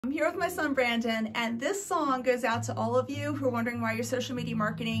I'm here with my son Brandon, and this song goes out to all of you who are wondering why your social media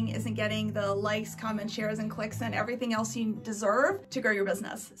marketing isn't getting the likes, comments, shares, and clicks and everything else you deserve to grow your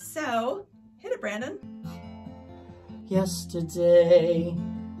business. So, hit it, Brandon. Yesterday,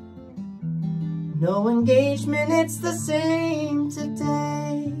 no engagement, it's the same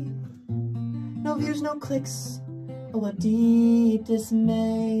today. No views, no clicks, oh what deep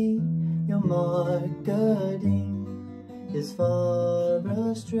dismay. Your marketing is far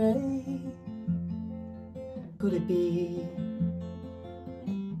astray. Could it be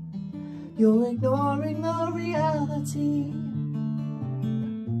you're ignoring the reality?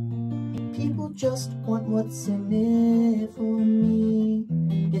 People just want what's in it for me.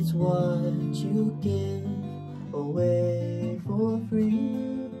 It's what you give away for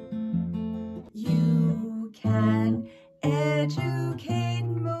free. You can educate,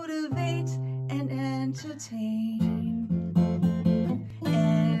 motivate, and entertain.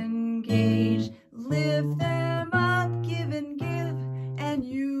 Engage, lift them up, give and give, and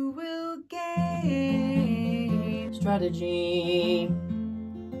you will gain. Strategy.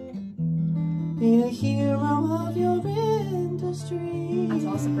 Be a hero of your industry. That's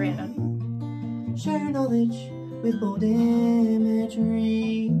awesome, Brandon. Share your knowledge with bold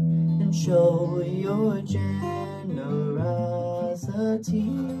imagery and show your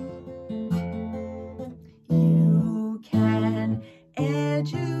generosity. You can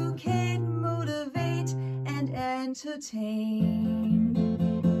educate, motivate, and entertain.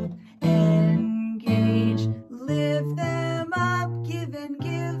 Engage, lift them up, give and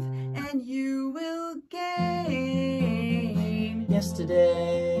give, and you will gain.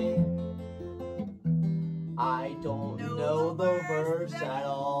 Yesterday, I don't know the verse at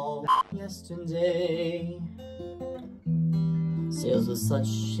all. Yesterday, sales was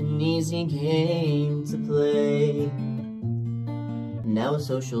such an easy game to play. Now it's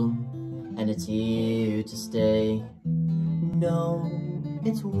social, and it's here to stay. No,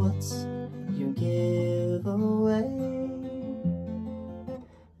 it's what you give away.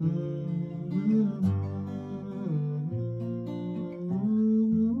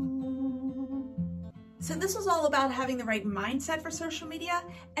 So this was all about having the right mindset for social media,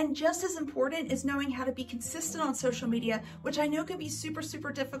 and just as important is knowing how to be consistent on social media, which I know can be super,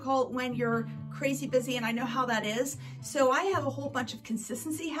 super difficult when you're crazy busy, and I know how that is. So I have a whole bunch of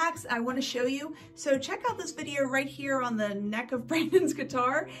consistency hacks I want to show you. So check out this video right here on the neck of Brandon's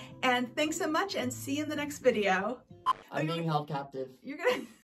guitar, and thanks so much, and see you in the next video. I'm being held captive. You're gonna